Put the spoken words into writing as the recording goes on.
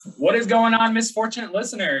What is going on, misfortunate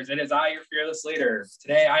listeners? It is I, your fearless leader.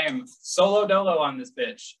 Today I am solo dolo on this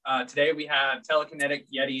bitch. Today we have Telekinetic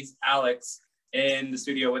Yeti's Alex in the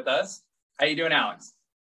studio with us. How you doing, Alex?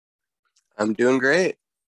 I'm doing great.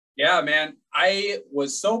 Yeah, man. I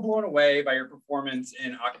was so blown away by your performance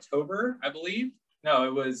in October, I believe. No,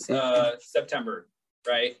 it was September,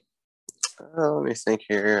 right? Let me think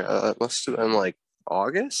here. It must have been like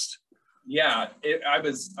August. Yeah, I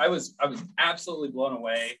was absolutely blown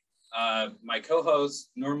away. My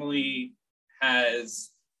co-host normally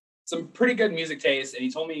has some pretty good music taste, and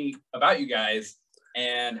he told me about you guys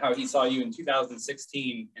and how he saw you in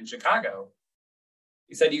 2016 in Chicago.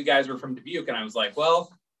 He said you guys were from Dubuque, and I was like,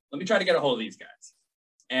 well, let me try to get a hold of these guys.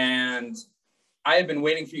 And I have been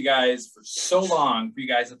waiting for you guys for so long for you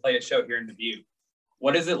guys to play a show here in Dubuque.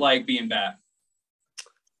 What is it like being back?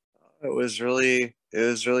 It was really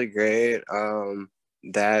great.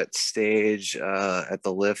 That stage at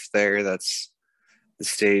the lift there, that's the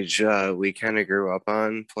stage we kind of grew up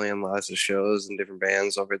on, playing lots of shows and different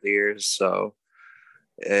bands over the years. So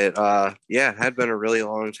it had been a really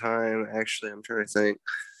long time. Actually, I'm trying to think.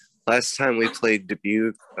 Last time we played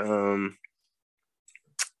Dubuque, I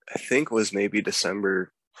think was maybe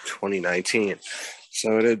December 2019.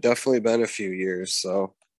 So it had definitely been a few years.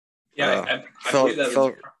 So yeah, I believe that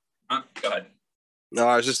was. Go ahead. No,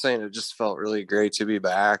 I was just saying it just felt really great to be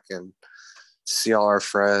back and see all our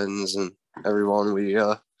friends and everyone we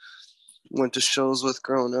went to shows with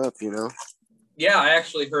growing up, you know. Yeah, I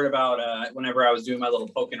actually heard about whenever I was doing my little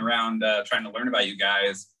poking around trying to learn about you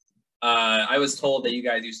guys. I was told that you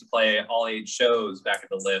guys used to play all age shows back at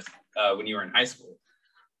the lift when you were in high school.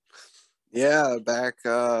 Yeah, back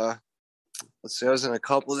let's see, I was in a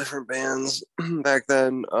couple different bands back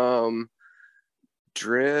then.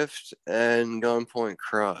 Drift and Gunpoint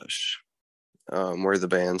Crush were the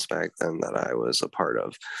bands back then that I was a part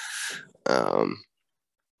of. And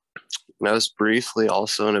I was briefly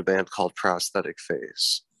also in a band called Prosthetic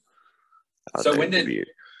Face. So when did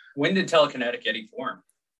Telekinetic Yeti form?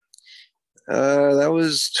 That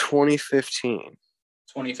was 2015.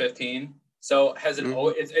 2015. So has it?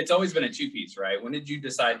 It's always been a two-piece, right? When did you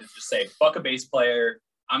decide to just say, "Fuck a bass player.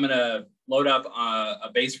 I'm gonna load up a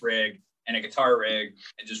bass rig and a guitar rig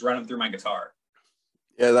and just run them through my guitar"?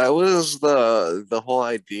 Yeah, that was the whole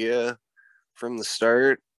idea from the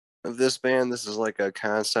start of this band. This is like a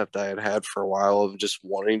concept I had for a while of just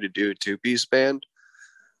wanting to do a two-piece band.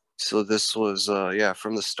 So this was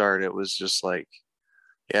from the start it was just like,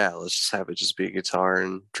 yeah, let's just have it just be guitar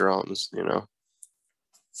and drums, you know.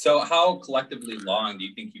 So how collectively long do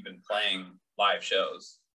you think you've been playing live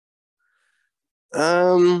shows?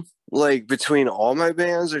 Like between all my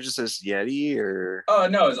bands or just as Yeti or? Oh,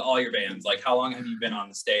 no, it's all your bands. Like, how long have you been on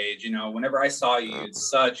the stage? You know, whenever I saw you, it's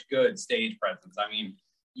such good stage presence. I mean,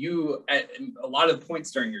 you, at a lot of the points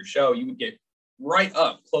during your show, you would get right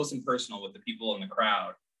up close and personal with the people in the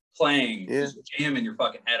crowd playing, just jamming your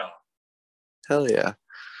fucking head off. Hell yeah.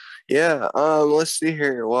 Yeah, let's see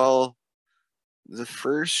here. Well, the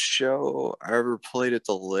first show I ever played at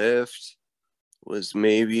the lift was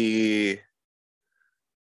maybe,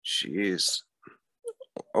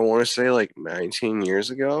 I want to say like 19 years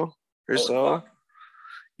ago or so. Fuck.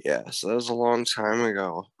 Yeah, so that was a long time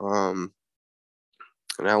ago. And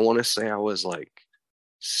I want to say I was like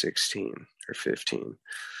 16 or 15,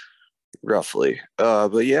 roughly.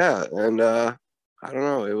 But yeah, and I don't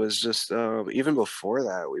know. It was just even before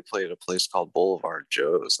that, we played at a place called Boulevard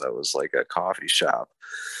Joe's. That was like a coffee shop,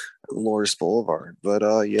 Loris Boulevard.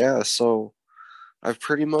 But yeah, so I've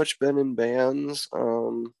pretty much been in bands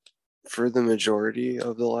for the majority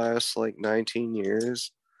of the last like 19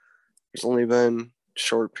 years. There's only been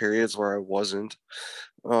short periods where I wasn't.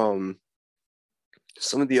 Some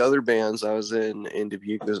of the other bands I was in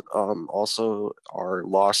Dubuque also are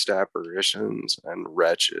Lost Apparitions and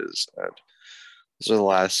Wretches. And those are the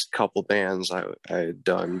last couple bands I had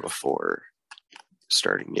done before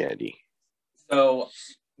starting Yeti. So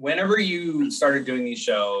whenever you started doing these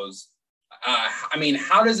shows, I mean,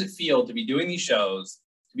 how does it feel to be doing these shows,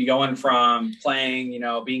 to be going from playing, you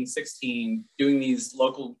know, being 16, doing these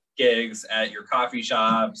local gigs at your coffee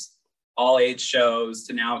shops, all age shows,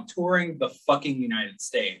 to now touring the fucking United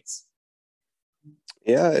States?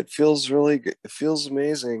 Yeah, it feels really good. It feels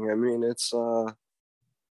amazing. I mean, it's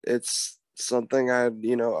something I,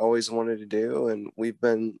 always wanted to do. And we've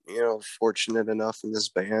been, fortunate enough in this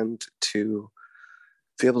band to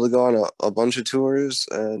be able to go on a bunch of tours.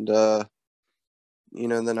 And,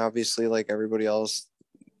 then obviously like everybody else,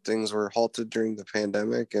 things were halted during the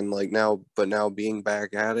pandemic, and like now being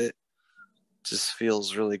back at it just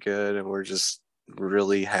feels really good. And we're just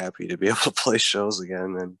really happy to be able to play shows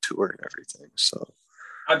again and tour and everything. So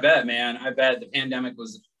I bet, man. I bet the pandemic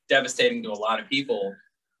was devastating to a lot of people.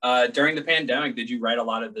 During the pandemic, did you write a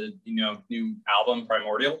lot of the new album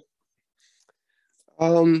Primordial?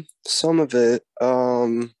 some of it,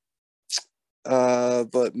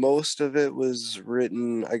 but most of it was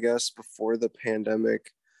written, I guess, before the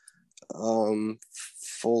pandemic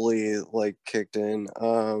fully like kicked in.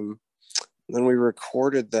 Then we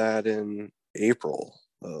recorded that in April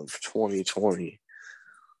of 2020.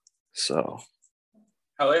 So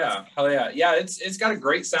Hell yeah. Yeah, it's got a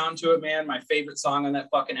great sound to it, man. My favorite song on that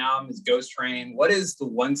fucking album is Ghost Train. What is the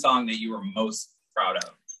one song that you were most proud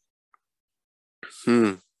of?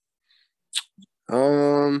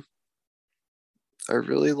 I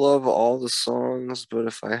really love all the songs, but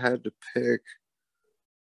if I had to pick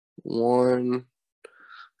one,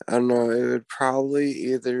 I don't know, it would probably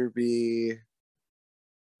either be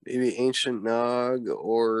maybe Ancient Nog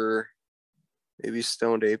or maybe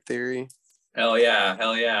Stoned Ape Theory. Hell yeah,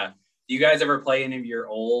 hell yeah. Do you guys ever play any of your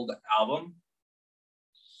old album?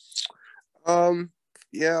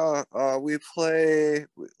 Yeah, we play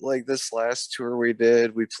like this last tour we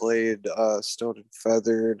did, we played Stoned and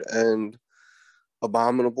Feathered and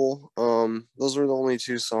Abominable. Those were the only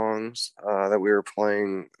two songs that we were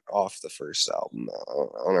playing off the first album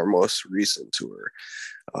on our most recent tour.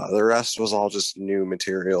 The rest was all just new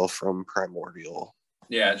material from Primordial.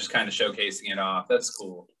 Yeah, just kind of showcasing it off. That's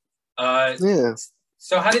cool. Yeah.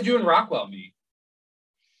 So how did you and Rockwell meet?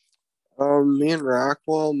 Me and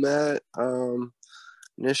Rockwell met.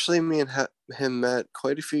 Initially, me and him met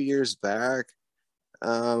quite a few years back.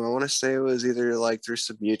 I want to say it was either like through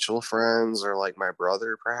some mutual friends or like my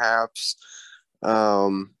brother, perhaps.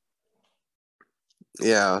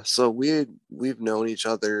 Yeah, so we've known each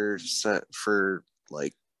other for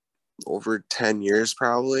like over 10 years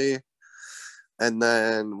probably. And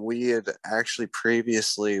then we had actually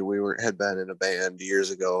previously had been in a band years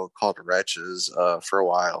ago called Wretches for a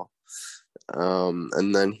while.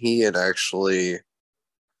 And then he had actually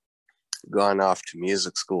gone off to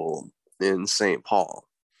music school in St. Paul.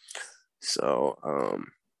 So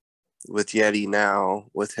with Yeti now,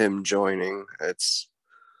 with him joining, it's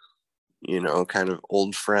kind of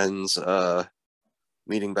old friends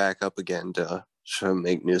meeting back up again to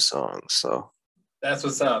make new songs. So That's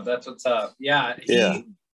what's up. That's what's up. Yeah,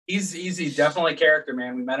 he's definitely a character,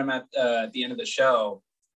 man. We met him at the end of the show.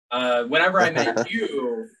 Whenever I met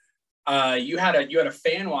you, you had a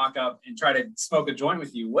fan walk up and try to smoke a joint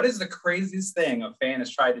with you. What is the craziest thing a fan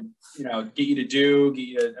has tried to get you to do?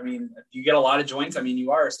 I mean, you get a lot of joints. I mean,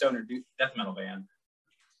 you are a stoner death metal band.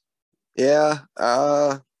 Yeah,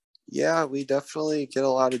 we definitely get a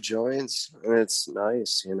lot of joints, and it's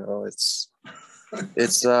nice.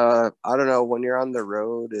 It's I don't know, when you're on the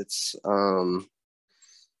road, it's can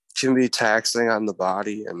be taxing on the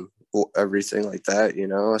body and everything like that,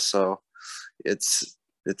 so it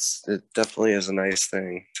definitely is a nice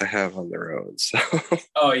thing to have on the road. So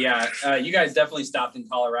Oh yeah, you guys definitely stopped in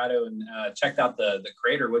Colorado and checked out the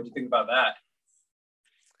crater. What did you think about that?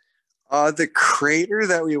 The crater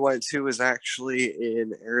that we went to was actually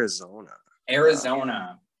in Arizona.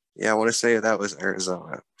 Yeah, I want to say that was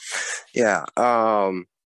Arizona. Yeah.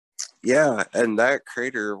 Yeah, and that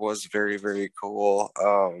crater was very, very cool.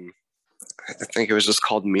 I think it was just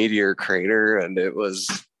called Meteor Crater, and it was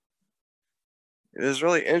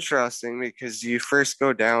really interesting because you first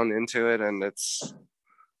go down into it and it's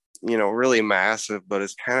really massive, but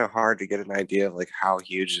it's kind of hard to get an idea of like how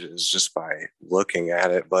huge it is just by looking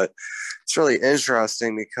at it. But it's really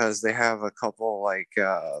interesting because they have a couple like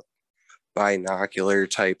binocular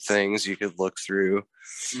type things you could look through.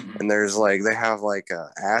 Mm-hmm. And they have like a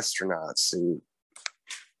astronaut suit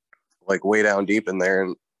like way down deep in there,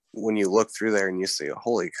 and when you look through there and you see,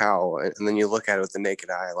 holy cow, and then you look at it with the naked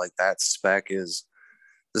eye, like that speck is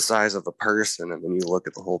the size of a person, and then you look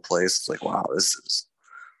at the whole place, it's like, wow, this is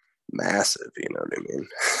massive, you know what I mean?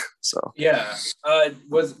 So yeah.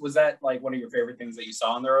 Was that like one of your favorite things that you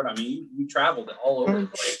saw on the road? I mean, you traveled all over the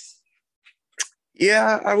place.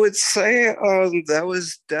 Yeah, I would say that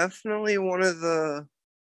was definitely one of the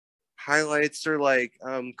highlights, or like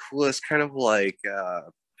coolest kind of like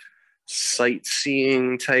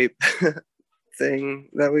sightseeing type thing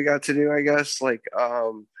that we got to do, I guess. Like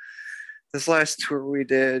this last tour we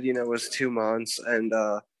did, was 2 months, and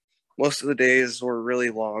most of the days were really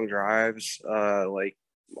long drives, like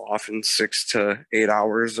often 6 to 8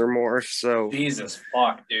 hours or more. So Jesus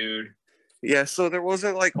fuck, dude. Yeah, so there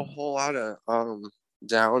wasn't like a whole lot of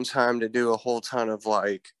downtime to do a whole ton of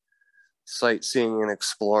like sightseeing and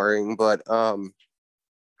exploring, but the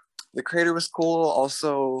crater was cool.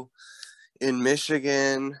 Also, in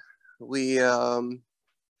Michigan, we got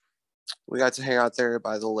to hang out there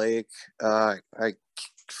by the lake. I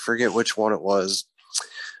forget which one it was,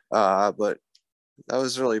 but that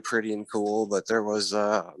was really pretty and cool. But there was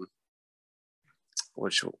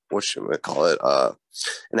what should we call it?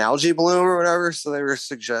 An algae bloom or whatever. So they were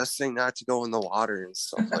suggesting not to go in the water and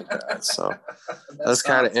stuff like that. So that's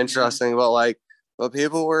kind of interesting. But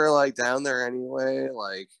people were like down there anyway,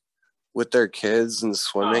 like with their kids and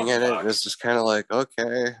swimming in it. And it's just kind of like,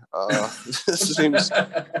 okay, this seems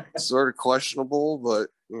sort of questionable, but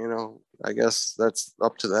I guess that's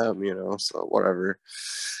up to them, so whatever.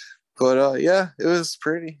 But yeah, it was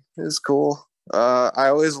cool. I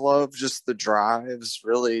always love just the drives,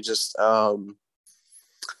 really just a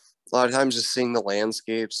lot of times just seeing the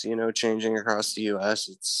landscapes, changing across the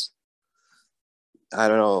US. I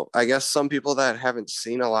don't know. I guess some people that haven't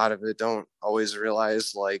seen a lot of it don't always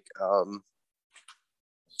realize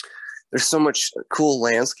there's so much cool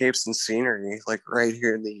landscapes and scenery like right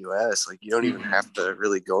here in the US. Like you don't even have to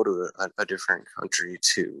really go to a different country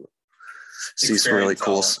to see some really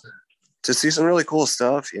cool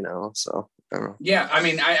stuff, So I don't know. Yeah, I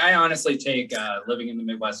mean, I honestly take living in the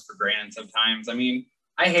Midwest for granted sometimes. I mean,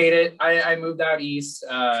 I hate it. I moved out east.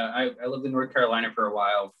 I lived in North Carolina for a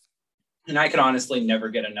while, and I could honestly never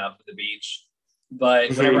get enough of the beach. But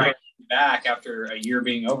whenever I came back after a year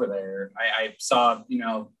being over there, I saw,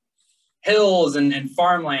 hills and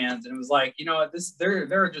farmlands, and it was like,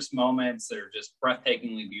 there are just moments that are just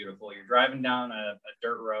breathtakingly beautiful. You're driving down a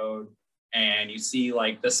dirt road, and you see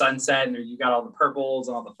like the sunset, and you got all the purples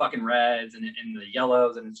and all the fucking reds and the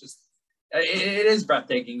yellows, and it's just it is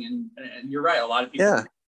breathtaking. And you're right, a lot of people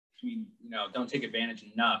don't take advantage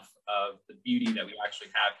enough of the beauty that we actually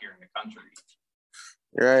have here in the country.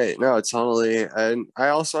 Right. No, totally. And I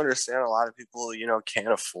also understand a lot of people,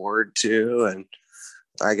 can't afford to. And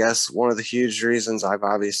I guess one of the huge reasons I've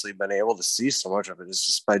obviously been able to see so much of it is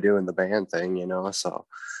just by doing the band thing, So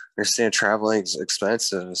I understand traveling is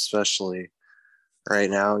expensive, especially right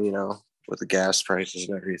now, with the gas prices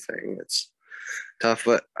and everything. It's tough,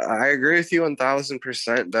 but I agree with you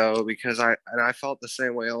 1000% though, because I felt the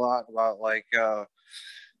same way a lot about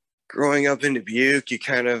growing up in Dubuque. You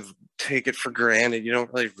kind of take it for granted. You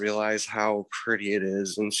don't really realize how pretty it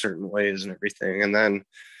is in certain ways and everything. And then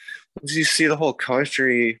once you see the whole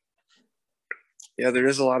country, yeah, there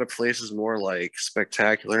is a lot of places more like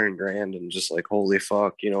spectacular and grand and just like holy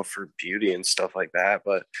fuck, for beauty and stuff like that.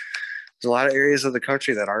 But there's a lot of areas of the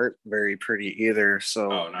country that aren't very pretty either. So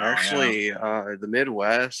the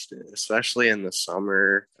Midwest, especially in the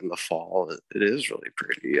summer and the fall, it is really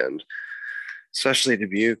pretty. And especially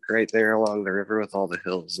Dubuque right there along the river with all the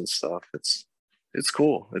hills and stuff. It's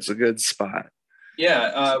cool. It's a good spot.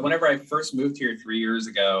 Yeah. Whenever I first moved here 3 years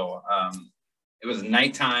ago, it was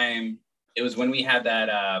nighttime. It was when we had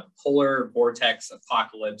that polar vortex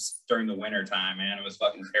apocalypse during the winter time, man. It was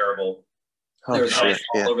fucking terrible. There was ice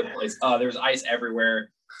all over the place. There was ice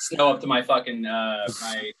everywhere. Snow up to my fucking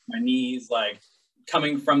my knees, like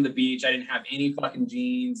coming from the beach. I didn't have any fucking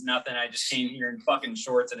jeans, nothing. I just came here in fucking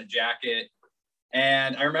shorts and a jacket.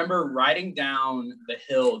 And I remember riding down the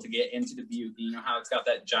hill to get into Dubuque. You know how it's got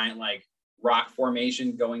that giant like rock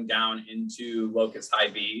formation going down into Locust High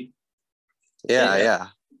B? Yeah.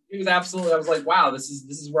 It was absolutely, I was like, wow, this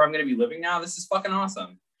is where I'm going to be living now. This is fucking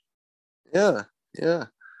awesome. Yeah.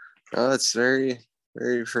 Oh, it's very,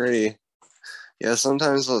 very pretty. Yeah,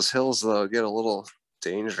 sometimes those hills, though, get a little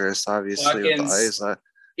dangerous, obviously, with the ice.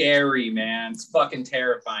 Scary, man. It's fucking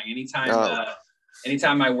terrifying.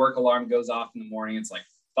 Anytime my work alarm goes off in the morning, it's like,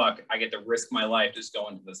 fuck, I get to risk my life just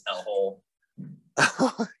going to this hellhole.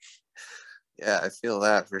 Yeah, I feel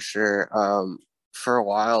that for sure. For a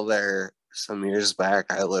while there, some years back,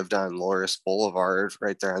 I lived on Loris Boulevard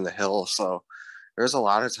right there on the hill. So there's a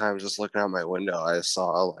lot of times just looking out my window, I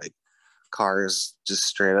saw like cars just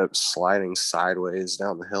straight up sliding sideways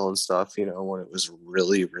down the hill and stuff, when it was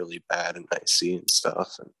really, really bad and icy and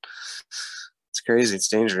stuff. And it's crazy. It's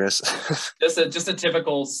dangerous. just a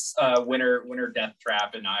typical winter death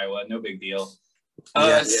trap in Iowa. No big deal.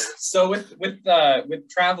 So with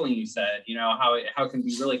traveling, you said, how it can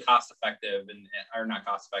be really cost effective or not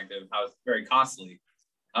cost effective, how it's very costly.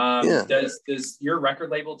 Does your record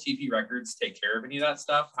label TP Records take care of any of that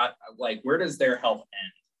stuff? Where does their help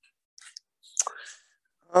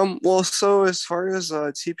end? Well, so as far as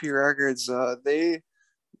TP Records, they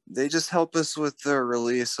just help us with the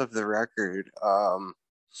release of the record,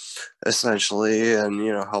 essentially, and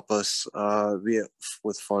help us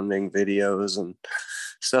with funding videos and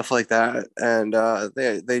stuff like that. And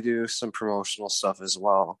they do some promotional stuff as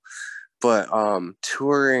well. But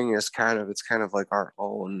touring is kind of like our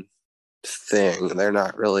own thing. They're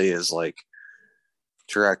not really as like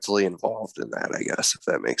directly involved in that, I guess, if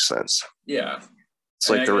that makes sense. Yeah. It's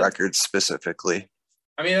like the records specifically.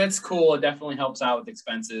 I mean, that's cool. It definitely helps out with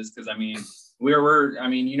expenses because I mean, we're I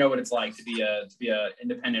mean, you know what it's like to be a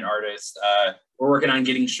independent artist. We're working on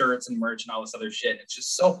getting shirts and merch and all this other shit. It's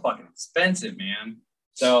just so fucking expensive, man.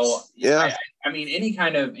 So yeah, I mean, any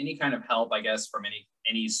kind of help, I guess, from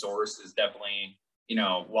any source is definitely, you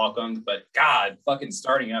know, welcomed. But God, fucking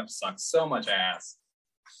starting up sucks so much ass.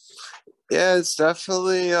 Yeah, it's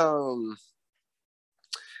definitely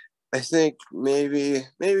I think maybe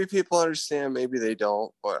people understand, maybe they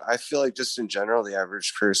don't, but I feel like just in general, the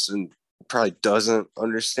average person probably doesn't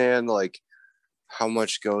understand like how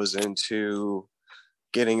much goes into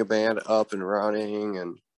getting a band up and running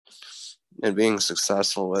and being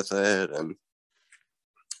successful with it and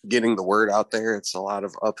getting the word out there. It's a lot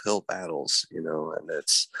of uphill battles, you know, and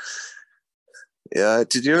it's, yeah,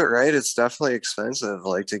 to do it right, it's definitely expensive.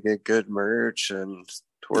 Like to get good merch and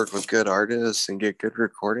to work with good artists and get good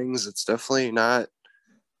recordings, it's definitely not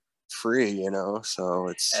free, you know. So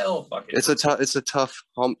it's a tough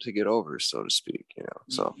hump to get over, so to speak, you know.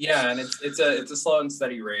 So yeah, and it's a slow and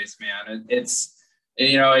steady race, man. It's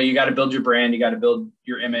you know, you got to build your brand, you got to build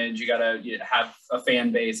your image, you got to have a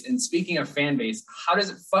fan base. And speaking of fan base, how does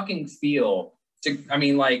it fucking feel to? I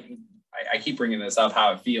mean, like I keep bringing this up,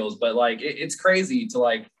 how it feels, but like it's crazy to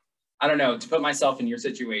like, I don't know, to put myself in your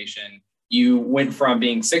situation. You went from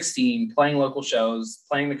being 16, playing local shows,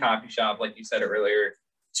 playing the coffee shop, like you said earlier,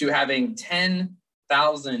 to having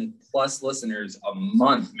 10,000 plus listeners a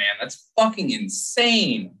month, man. That's fucking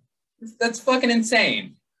insane. That's fucking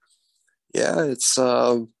insane. Yeah, it's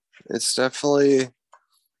definitely,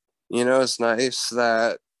 you know, it's nice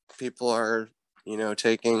that people are, you know,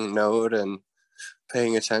 taking note and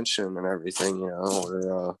paying attention and everything, you know.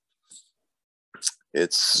 Or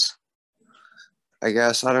it's, I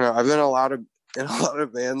guess, I don't know, I've been in a lot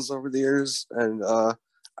of bands over the years, and I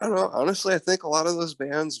don't know, honestly, I think a lot of those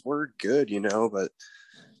bands were good, you know, but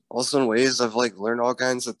also in ways I've like learned all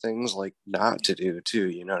kinds of things like not to do too,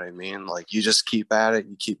 you know what I mean? Like you just keep at it,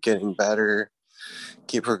 you keep getting better,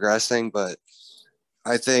 keep progressing. But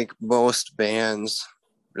I think most bands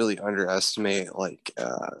really underestimate like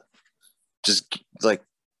just like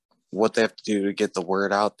what they have to do to get the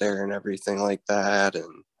word out there and everything like that.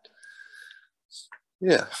 And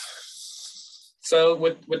yeah. So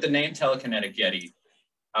with the name Telekinetic Yeti,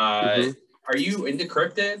 are you into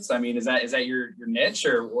cryptids? I mean, is that your niche,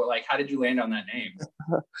 or like how did you land on that name?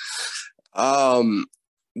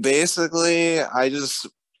 Basically I just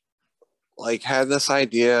like had this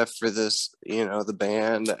idea for this, you know, the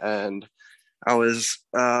band, and I was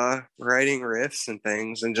writing riffs and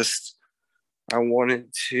things, and just I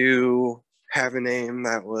wanted to have a name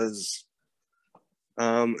that was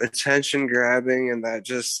attention grabbing, and that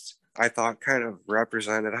just I thought kind of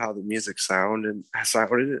represented how the music sounded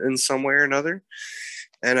in some way or another.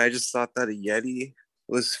 And I just thought that a Yeti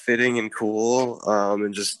was fitting and cool,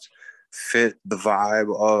 and just fit the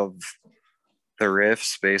vibe of the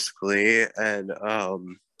riffs basically. And I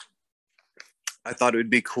thought it would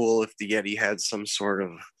be cool if the Yeti had some sort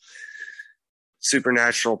of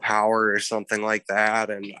supernatural power or something like that.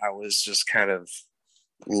 And I was just kind of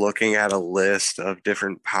looking at a list of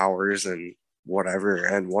different powers and whatever,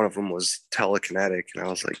 and one of them was telekinetic, and I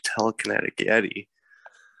was like, Telekinetic Yeti.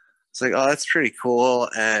 It's like, oh, that's pretty cool.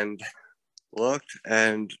 And looked,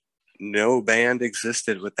 and no band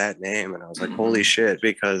existed with that name, and I was like, holy shit,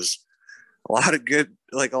 because a lot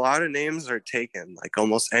of names are taken. Like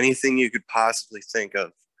almost anything you could possibly think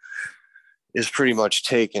of is pretty much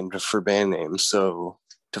taken for band names. So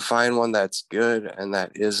to find one that's good and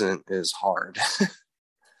that isn't is hard.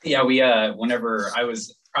 Yeah, we whenever I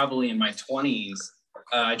was probably in my 20s,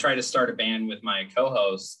 I tried to start a band with my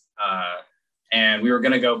co-host, and we were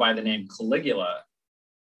going to go by the name Caligula.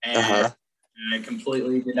 And I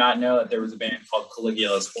completely did not know that there was a band called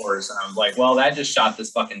Caligula's Horse. And I was like, well, that just shot this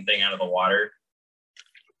fucking thing out of the water.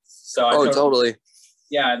 So I totally.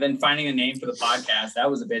 Yeah, then finding a name for the podcast, that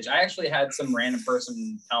was a bitch. I actually had some random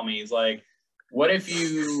person tell me, he's like, what if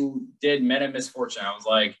you did Meta Misfortune? I was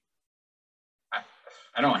like,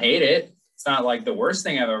 I don't hate it. It's not like the worst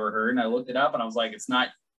thing I've ever heard. And I looked it up and I was like, it's not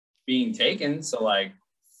being taken. So like,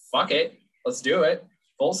 fuck it. Let's do it.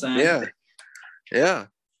 Full send. Yeah. Yeah.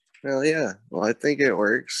 Well, yeah. Well, I think it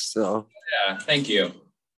works. So yeah, thank you.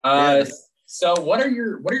 So what are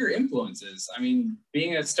your influences? I mean,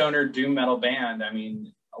 being a stoner doom metal band, I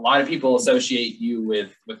mean, a lot of people associate you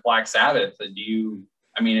with Black Sabbath. Did you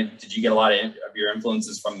get a lot of your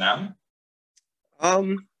influences from them?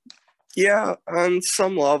 Yeah, on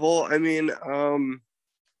some level. I mean,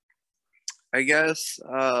 I guess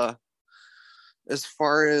as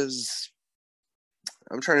far as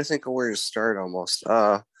I'm trying to think of where to start almost.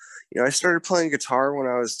 I started playing guitar when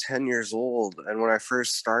I was 10 years old. And when I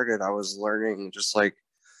first started, I was learning just like,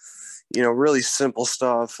 really simple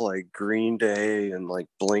stuff like Green Day and like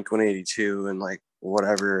Blink 182 and like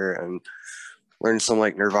whatever, and learned some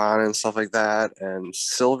like Nirvana and stuff like that. And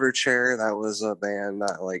Silverchair, that was a band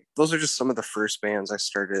that like, those are just some of the first bands I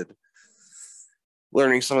started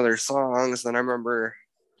learning some of their songs. Then I remember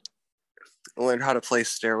I learned how to play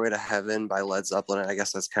Stairway to Heaven by Led Zeppelin. And I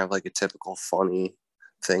guess that's kind of like a typical funny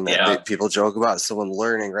thing that people joke about someone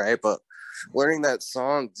learning, right? But learning that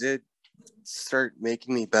song did start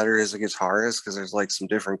making me better as a guitarist, because there's like some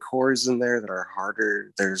different chords in there that are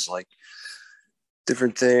harder. There's like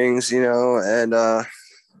different things, and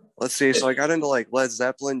let's see. So I got into like Led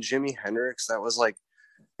Zeppelin, Jimi Hendrix. That was like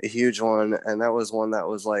a huge one. And that was one that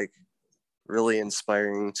was like really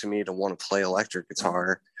inspiring to me to want to play electric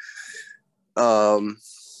guitar. But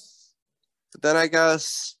then I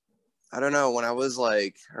guess, I don't know, when I was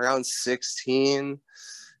like around 16,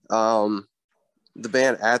 the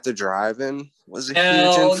band At the Drive-In was a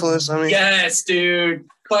huge influence on me. Yes, dude.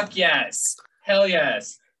 Fuck yes. Hell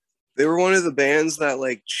yes. They were one of the bands that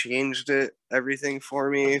like changed everything for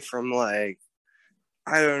me, from like,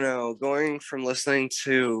 I don't know, going from listening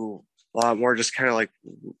to a lot more just kind of like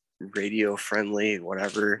radio friendly,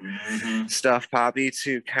 whatever stuff, poppy,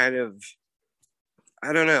 to kind of,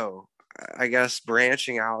 I don't know, I guess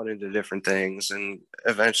branching out into different things and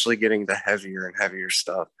eventually getting the heavier and heavier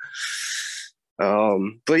stuff.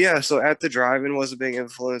 But yeah, so At the Drive-In was a big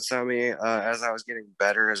influence on me as I was getting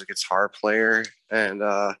better as a guitar player. And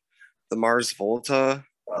the Mars Volta,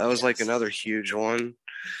 that was like another huge one.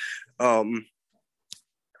 And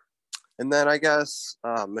then I guess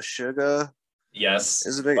Meshuggah. Yes.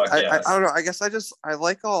 Is a big. I don't know. I guess I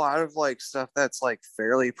like a lot of like stuff that's like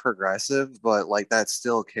fairly progressive, but like that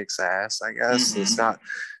still kicks ass. I guess it's not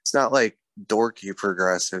like dorky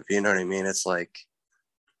progressive. You know what I mean? It's like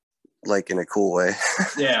in a cool way.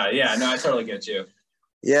 yeah. No, I totally get you.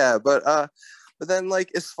 Yeah, but then like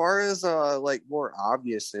as far as like more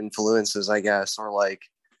obvious influences, I guess, or like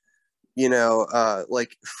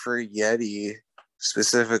like for Yeti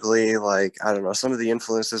specifically, like, I don't know, some of the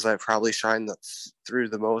influences that probably shine through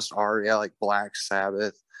the most are like Black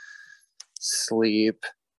Sabbath, Sleep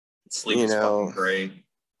is fucking great.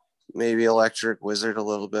 Maybe Electric Wizard a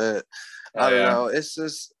little bit. I don't know. It's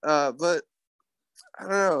just but I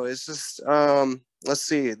don't know. It's just let's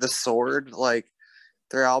see, The Sword, like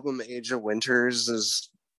their album Age of Winters is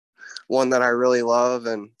one that I really love,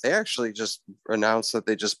 and they actually just announced that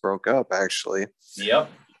they just broke up, actually.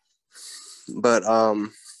 Yep. But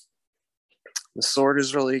The Sword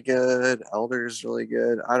is really good. Elder is really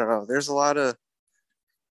good. I don't know. There's a lot of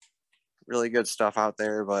really good stuff out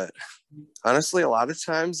there, but honestly, a lot of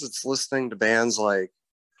times it's listening to bands like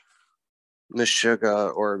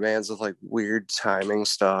Meshuggah or bands with like weird timing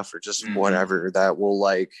stuff or just whatever that will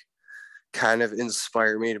like kind of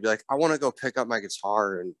inspire me to be like, I want to go pick up my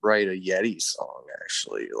guitar and write a Yeti song,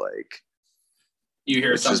 actually. Like, you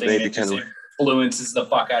hear something and it just influences the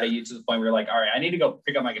fuck out of you to the point where you're like, all right, I need to go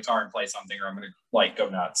pick up my guitar and play something, or I'm gonna like go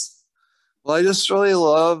nuts. Well, I just really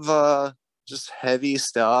love just heavy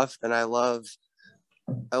stuff, and I love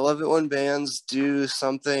it when bands do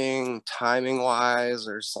something timing wise,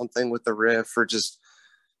 or something with the riff, or just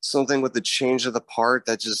something with the change of the part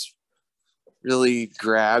that just really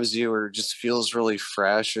grabs you, or just feels really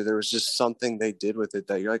fresh, or there was just something they did with it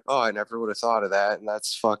that you're like, oh, I never would have thought of that, and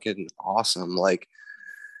that's fucking awesome. Like,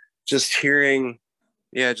 just hearing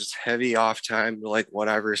just heavy off time, like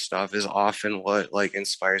whatever stuff, is often what like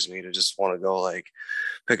inspires me to just want to go like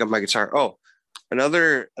pick up my guitar. Oh,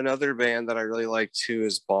 another band that I really like too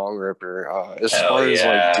is Bong Ripper. As far as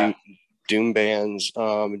like doom bands,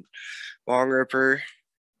 Bong Ripper,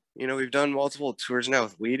 we've done multiple tours now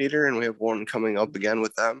with Weed Eater, and we have one coming up again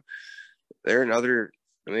with them. They're another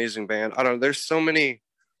amazing band. I don't know, there's so many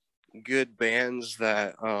good bands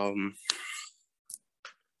that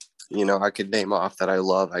I could name off that I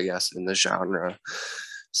love, I guess, in the genre,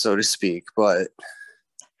 so to speak. But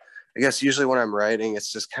I guess usually when I'm writing,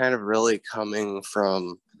 it's just kind of really coming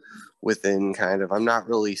from within, kind of. I'm not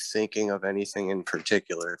really thinking of anything in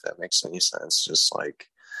particular, if that makes any sense. Just like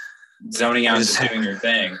zoning out and doing your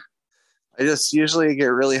thing. I just usually get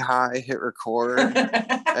really high, hit record,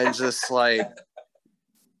 and just like,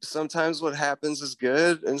 sometimes what happens is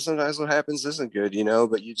good and sometimes what happens isn't good,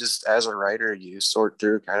 but you just, as a writer, you sort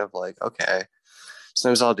through kind of like, okay,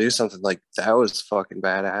 sometimes I'll do something like that was fucking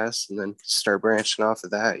badass, and then start branching off of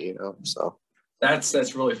that, so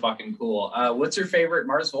that's really fucking cool. What's your favorite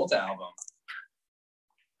Mars Volta album?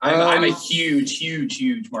 I'm a huge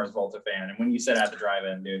Mars Volta fan, and when you said at the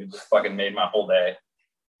drive-in, dude, it just fucking made my whole day.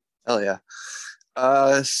 Hell yeah.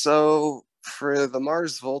 So for the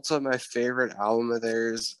Mars Volta, my favorite album of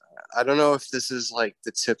theirs, I don't know if this is like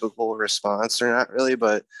the typical response or not really,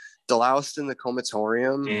 but Deloused in the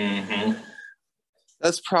Comatorium. Mm-hmm.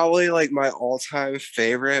 That's probably like my all-time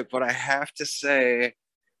favorite, but I have to say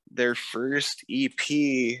their first EP,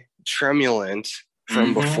 Tremulant,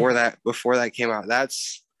 from before that came out,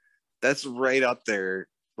 that's right up there,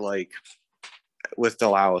 like with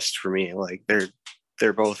Deloused for me. Like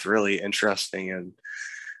they're both really interesting, and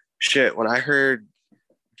shit, when I heard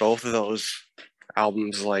both of those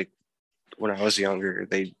albums, like when I was younger,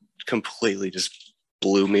 they completely just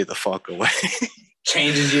blew me the fuck away.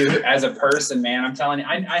 Changes you as a person, man. I'm telling you,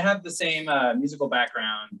 I have the same musical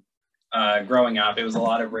background growing up. It was a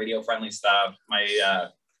lot of radio friendly stuff. My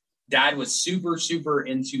dad was super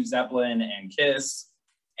into Zeppelin and Kiss,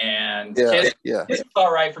 and Kiss was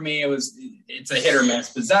all right for me. It's a hit or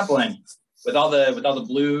miss, but Zeppelin with all the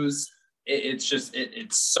blues,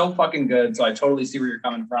 it's so fucking good. So I totally see where you're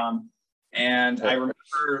coming from. And I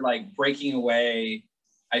remember like breaking away.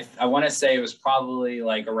 I want to say it was probably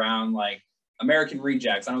like around like American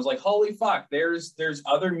Rejects, and I was like, holy fuck, there's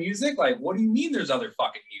other music. Like, what do you mean there's other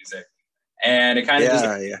fucking music? And it kind of just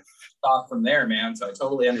off from there, man. So I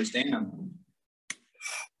totally understand.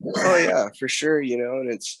 Oh yeah, for sure. You know, and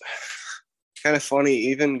it's kind of funny,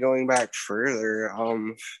 even going back further.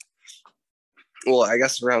 Well, I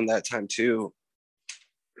guess around that time too,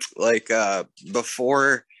 like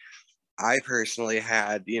before I personally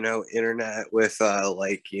had, you know, internet with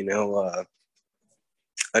like, you know, a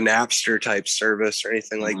Napster type service or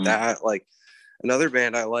anything like that. Like another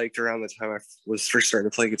band I liked around the time I was first starting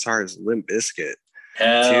to play guitar is Limp Bizkit.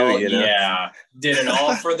 Hell too, you know? Yeah. Did it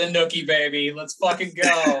all for the nookie, baby. Let's fucking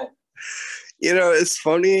go. You know, it's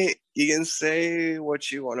funny. You can say what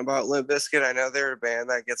you want about Limp Bizkit. I know they're a band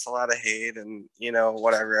that gets a lot of hate and, you know,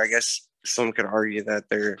 whatever. I guess some could argue that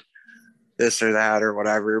they're this or that or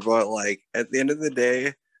whatever. But, like, at the end of the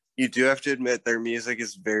day, you do have to admit their music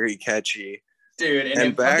is very catchy. Dude,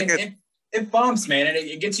 and it bumps, man. And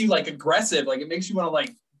it gets you, like, aggressive. Like, it makes you want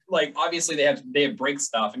to, like obviously they have break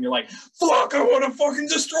stuff. And you're like, fuck, I want to fucking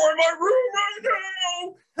destroy my room right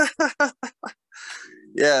now.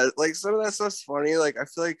 Yeah, like some of that stuff's funny. Like I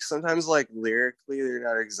feel like sometimes like lyrically they're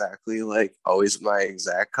not exactly like always my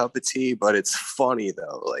exact cup of tea, but it's funny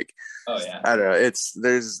though. Like oh yeah, I don't know. It's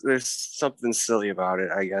there's something silly about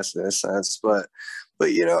it, I guess, in a sense. But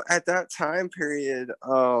you know, at that time period,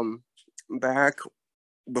 back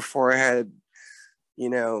before I had, you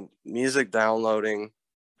know, music downloading,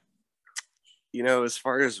 you know, as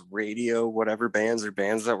far as radio, whatever bands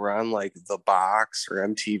that were on like The Box or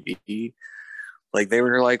MTV. Like they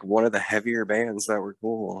were like one of the heavier bands that were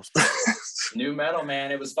cool. New metal,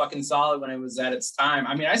 man. It was fucking solid when it was at its time.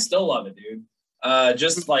 I mean, I still love it, dude.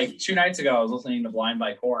 Just like 2 nights ago, I was listening to Blind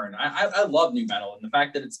by Korn. I love new metal, and the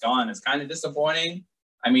fact that it's gone is kind of disappointing.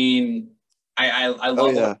 I mean, I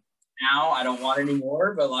love it now. I don't want any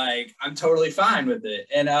more, but like I'm totally fine with it.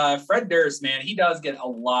 And Fred Durst, man, he does get a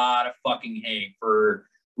lot of fucking hate for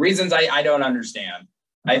reasons I don't understand.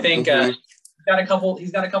 I think he's got a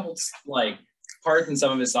couple like parts in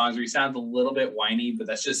some of his songs where he sounds a little bit whiny, but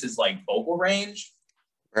that's just his like vocal range.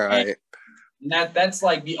 Right. And that's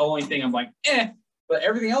like the only thing I'm like, but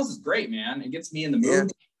everything else is great, man. It gets me in the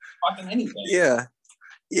mood. Fucking anything. Yeah.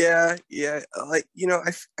 Like, you know,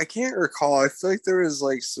 I can't recall. I feel like there was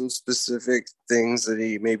like some specific things that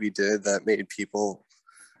he maybe did that made people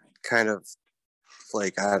kind of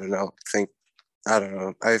like, I don't know.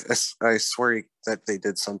 I swear that they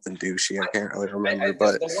did something douchey. I can't really remember.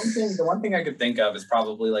 But the one thing I could think of is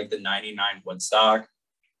probably like the '99 Woodstock.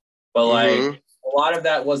 But like a lot of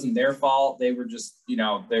that wasn't their fault. They were just, you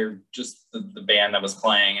know, they're just the band that was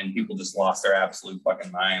playing, and people just lost their absolute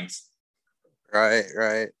fucking minds.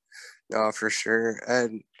 Right. No, for sure.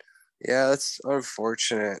 And yeah, that's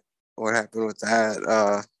unfortunate what happened with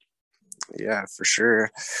that. Yeah, for sure.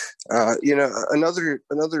 You know,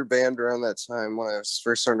 another band around that time when I was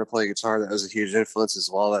first starting to play guitar that was a huge influence as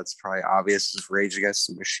well. That's probably obvious is Rage Against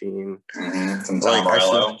the Machine. Some Tom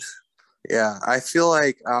Morello. I feel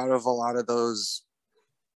like out of a lot of those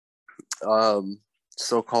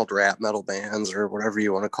so-called rap metal bands or whatever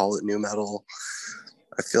you want to call it, new metal,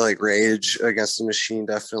 I feel like Rage Against the Machine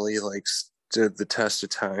definitely like stood the test of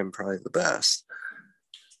time, probably the best.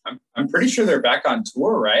 I'm pretty sure they're back on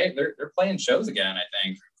tour, right? They're playing shows again, I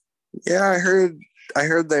think. Yeah, I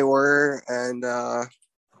heard they were, and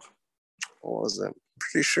what was it? I'm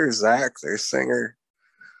pretty sure Zach, their singer,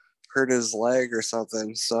 hurt his leg or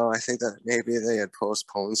something. So I think that maybe they had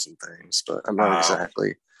postponed some things, but I'm not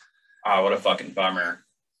exactly. Oh, what a fucking bummer.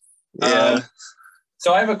 Yeah.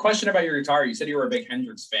 So I have a question about your guitar. You said you were a big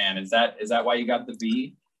Hendrix fan. Is that why you got the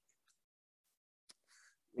V?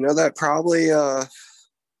 You know, that probably, I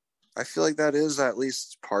feel like that is at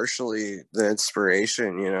least partially the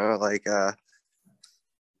inspiration, you know, like,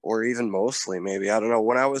 or even mostly maybe. I don't know.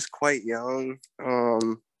 When I was quite young,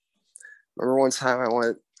 remember one time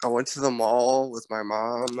I went to the mall with my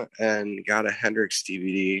mom and got a Hendrix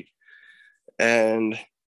DVD. And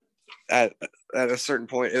at a certain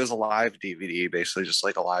point, it was a live DVD, basically just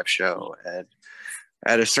like a live show. And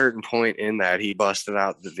at a certain point in that, he busted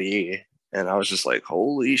out the V, and I was just like,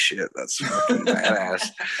 holy shit, that's fucking badass.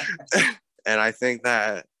 And I think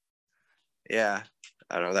that, yeah,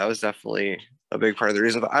 I don't know, that was definitely a big part of the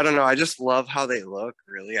reason. But I don't know, I just love how they look,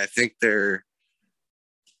 really. I think they're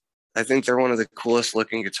one of the coolest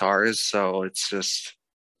looking guitars. So it's just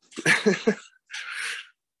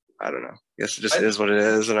I don't know. I guess it just is what it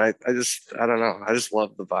is. And I don't know. I just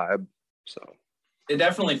love the vibe. So it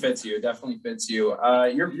definitely fits you. It definitely fits you.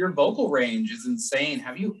 Your vocal range is insane.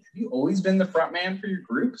 Have you always been the front man for your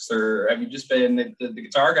groups, or have you just been the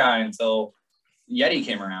guitar guy until Yeti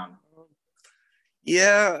came around?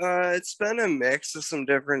 Yeah, it's been a mix of some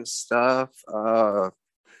different stuff.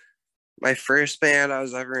 My first band I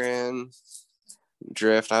was ever in,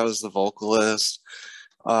 Drift, I was the vocalist.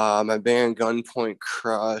 My band Gunpoint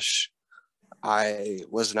Crush, I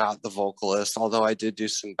was not the vocalist, although I did do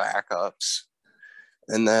some backups.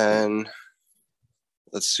 And then,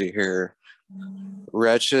 let's see here,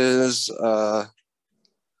 Wretches,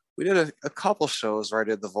 we did a couple shows where I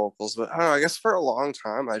did the vocals, but I don't know, I guess for a long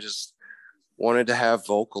time, I just wanted to have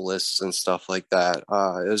vocalists and stuff like that.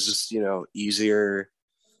 It was just, you know, easier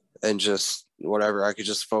and just whatever. I could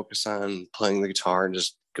just focus on playing the guitar and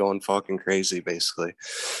just going fucking crazy, basically.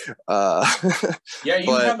 Yeah,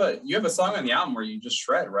 you have a song on the album where you just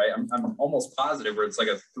shred, right? I'm almost positive where it's like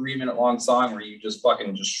a 3-minute long song where you just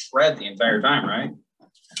fucking just shred the entire time, right?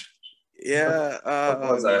 Yeah.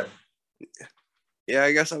 What was that? Yeah,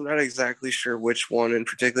 I guess I'm not exactly sure which one in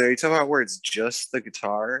particular. Are you talking about where it's just the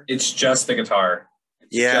guitar? It's just the guitar.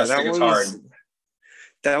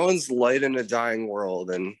 That one's Light in a Dying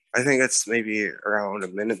World, and I think it's maybe around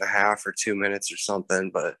 1.5 minutes or 2 minutes or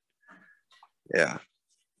something, but yeah.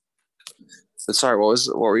 So sorry, what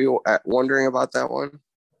were you wondering about that one?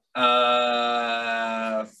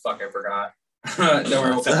 Fuck, I forgot. Don't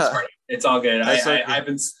worry, we'll cut this part. It's all good. I've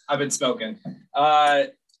been smoking.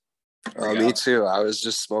 Me too. I was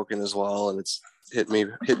just smoking as well, and it's hit me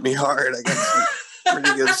hard. I got some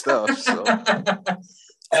pretty good stuff. So.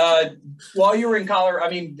 While you were in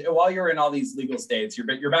Colorado, while you were in all these legal states,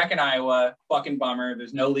 you're back in Iowa. Fucking bummer.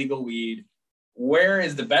 There's no legal weed. Where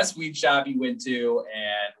is the best weed shop you went to,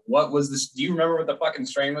 and what was this? Do you remember what the fucking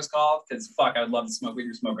strain was called? Because fuck, I'd love to smoke what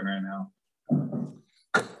you're smoking right now.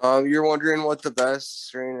 You're wondering what the best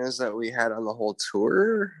strain is that we had on the whole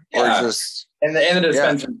tour, yeah. Or just and the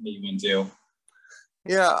dispensary that you went to?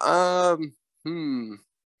 Yeah.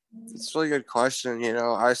 It's a really good question. You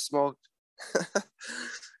know, I smoked.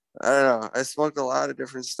 I don't know. I smoked a lot of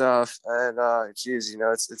different stuff, and geez, you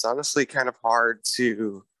know, it's honestly kind of hard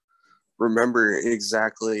to remember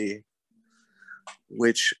exactly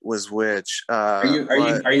which was which. Are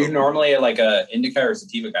you normally like a indica or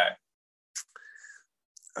sativa guy?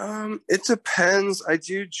 It depends. I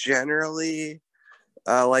do generally,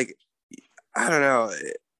 like, I don't know.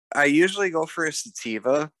 I usually go for a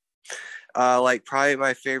sativa. Like probably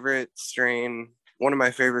my favorite strain. One of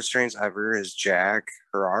my favorite strains ever is Jack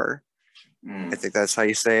Harar. I think that's how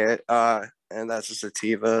you say it. And that's a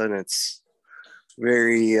sativa, and it's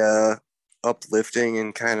very uplifting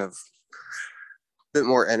and kind of a bit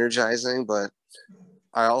more energizing. But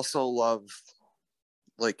I also love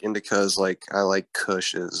like indicas. Like I like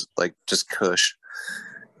Kushes, like just Kush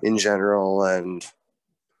in general, and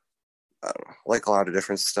I don't know, like a lot of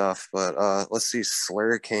different stuff. But let's see,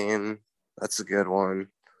 Slurricane. That's a good one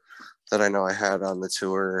that I know I had on the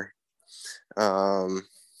tour.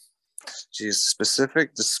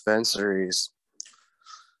 Specific dispensaries.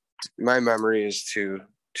 My memory is too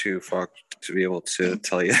fucked to be able to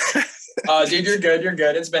tell you. Dude, you're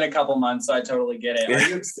good. It's been a couple months, so I totally get it.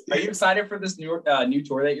 Are you excited for this new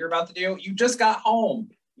tour that you're about to do? You just got home.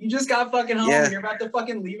 You just got fucking home, and you're about to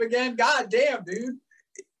fucking leave again? God damn, dude.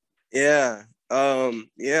 Yeah.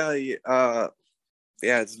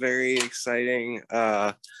 It's very exciting.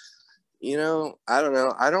 You know, I don't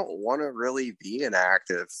know. I don't want to really be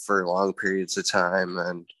inactive for long periods of time.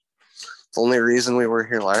 And the only reason we were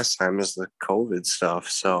here last time is the COVID stuff.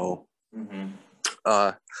 So,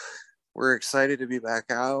 we're excited to be back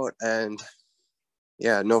out. And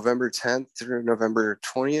yeah, November 10th through November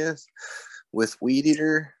 20th with Weed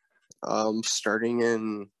Eater, starting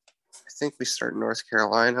in, I think we start in North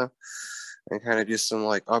Carolina and kind of do some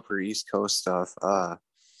like upper East Coast stuff.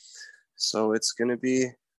 So it's gonna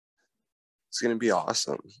be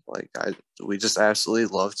awesome. Like we just absolutely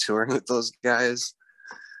love touring with those guys.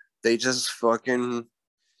 They just fucking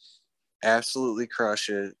absolutely crush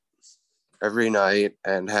it every night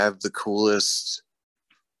and have the coolest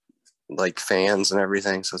like fans and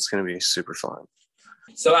everything. So it's gonna be super fun.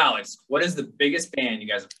 So Alex, what is the biggest band you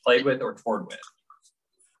guys have played with or toured with?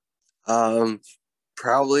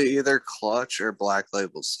 Probably either Clutch or Black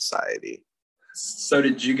Label Society. So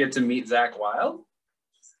did you get to meet Zach Wild?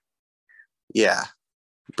 Yeah,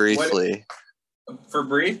 briefly. For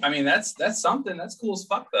brief? I mean, that's something. That's cool as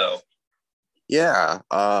fuck, though. Yeah,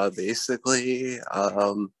 basically,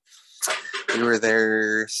 we were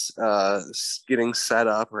there getting set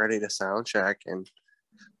up, ready to sound check, and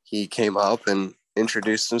he came up and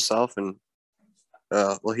introduced himself. And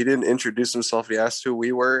well, he didn't introduce himself. He asked who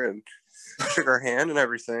we were and shook our hand and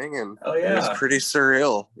everything, and It was pretty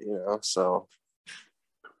surreal, So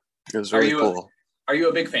it was really cool. Are you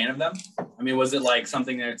a big fan of them? I mean, was it like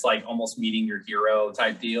something that's like almost meeting your hero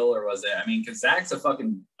type deal, or was it? I mean, because Zach's a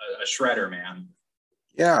fucking a shredder, man.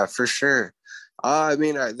 Yeah, for sure. I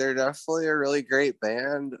mean, they're definitely a really great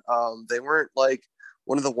band. They weren't like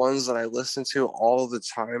one of the ones that I listened to all the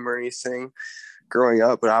time or anything growing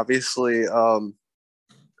up, but obviously, I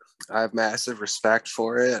have massive respect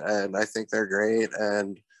for it, and I think they're great.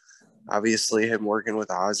 And obviously, him working with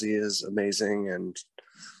Ozzy is amazing, and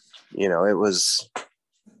it was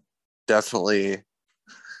definitely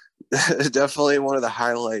one of the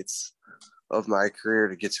highlights of my career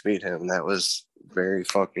to get to meet him. That was very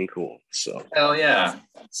fucking cool. So hell yeah.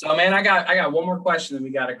 So man, I got one more question, and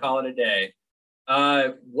we got to call it a day.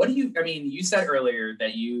 What do you? I mean, you said earlier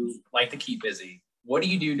that you like to keep busy. What do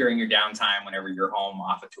you do during your downtime whenever you're home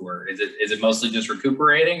off a tour? Is it mostly just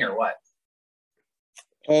recuperating or what?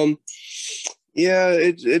 Yeah,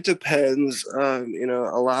 it depends. A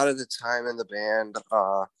lot of the time in the band,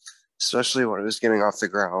 especially when I was getting off the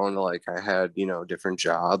ground, like I had, different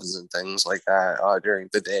jobs and things like that during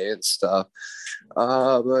the day and stuff.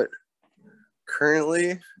 But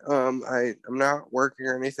currently, I'm not working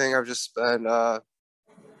or anything. I've just been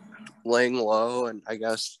laying low, and I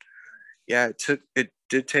guess, yeah, it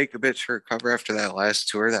did take a bit to recover after that last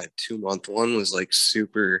tour. That 2-month one was like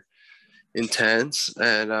super intense,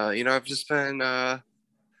 and I've just been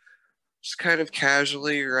just kind of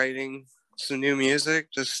casually writing some new music,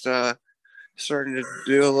 just starting to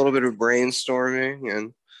do a little bit of brainstorming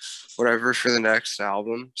and whatever for the next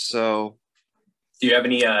album. So do you have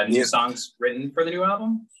any new songs written for the new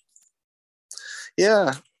album?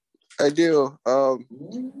 Yeah, I do.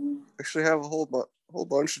 Actually have a whole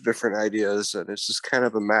bunch of different ideas, and it's just kind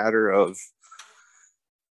of a matter of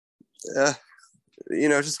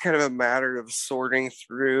just kind of a matter of sorting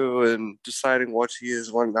through and deciding what to use,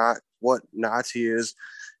 what not to use.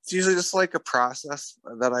 It's usually just like a process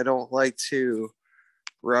that I don't like to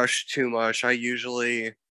rush too much. I'll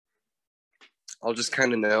just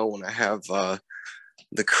kind of know when I have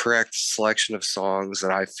the correct selection of songs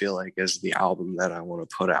that I feel like is the album that I want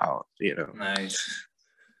to put out, Nice.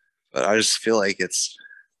 But I just feel like it's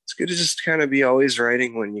good to just kind of be always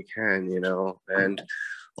writing when you can, and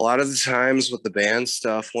a lot of the times with the band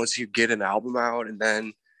stuff, once you get an album out and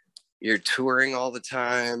then you're touring all the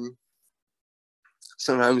time,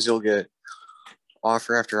 sometimes you'll get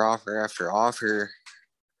offer after offer after offer.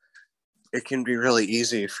 It can be really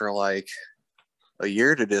easy for like a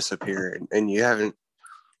year to disappear, and you haven't,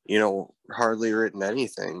 hardly written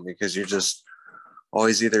anything because you're just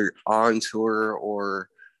always either on tour or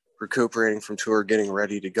recuperating from tour, getting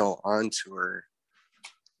ready to go on tour,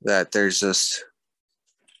 that there's just,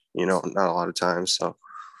 not a lot of time. So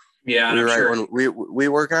yeah, when we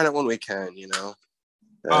work on it when we can, And,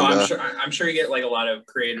 I'm sure you get like a lot of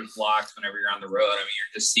creative blocks whenever you're on the road. I mean,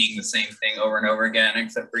 you're just seeing the same thing over and over again,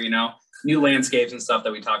 except for, new landscapes and stuff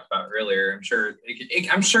that we talked about earlier. I'm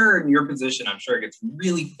sure in your position, I'm sure it gets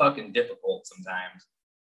really fucking difficult sometimes.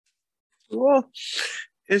 Well,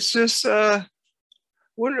 it's just,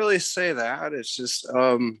 wouldn't really say that. It's just,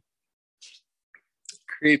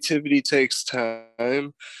 creativity takes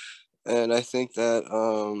time. And I think that,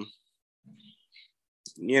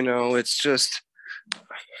 it's just,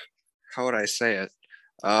 how would I say it?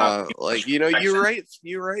 You write,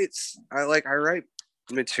 I write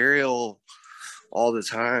material all the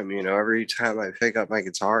time, every time I pick up my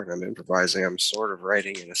guitar and I'm improvising, I'm sort of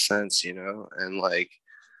writing in a sense, and like,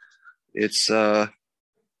 it's,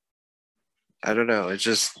 I don't know. It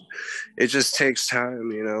just takes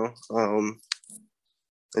time, you know,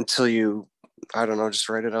 until you, I don't know, just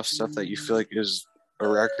write enough stuff that you feel like is a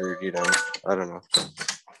record, you know. I don't know.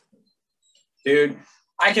 Dude,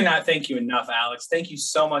 I cannot thank you enough, Alex. Thank you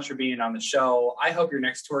so much for being on the show. I hope your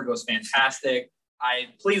next tour goes fantastic.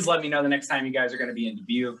 Please let me know the next time you guys are going to be in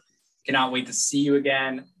Dubuque. Cannot wait to see you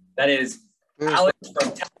again. That is Alex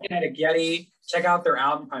from Telekinetic Yeti. Check out their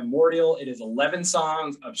album Primordial. It is 11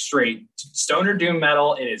 songs of straight stoner doom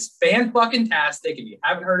metal. It is fan-fucking-tastic. If you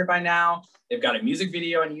haven't heard it by now, they've got a music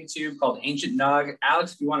video on YouTube called Ancient Nug.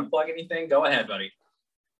 Alex, if you want to plug anything, go ahead, buddy.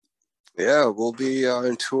 Yeah, we'll be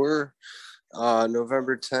on tour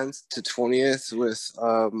November 10th to 20th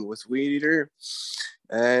with Weed Eater,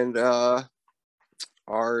 and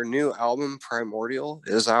our new album Primordial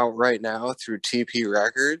is out right now through TP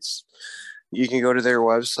Records. You can go to their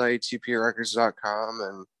website tprecords.com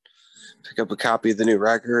and pick up a copy of the new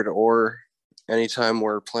record, or anytime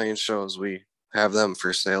we're playing shows we have them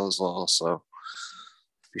for sale as well, so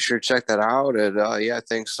be sure to check that out. And yeah,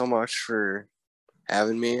 thanks so much for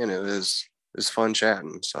having me, and it was fun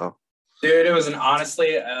chatting. So dude, it was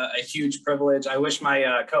honestly a huge privilege. I wish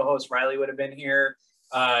my co-host Riley would have been here.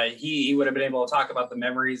 He would have been able to talk about the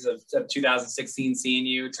memories of 2016, seeing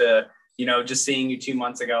you, to, you know, just seeing you 2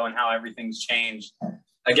 months ago and how everything's changed.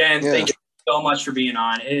 Again, Thank you so much for being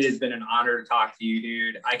on. It has been an honor to talk to you,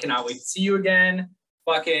 dude. I cannot wait to see you again.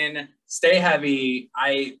 Fucking stay heavy.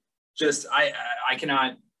 I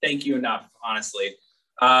cannot thank you enough, honestly.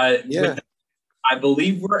 I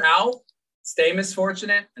believe we're out. Stay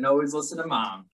misfortunate and always listen to Mom.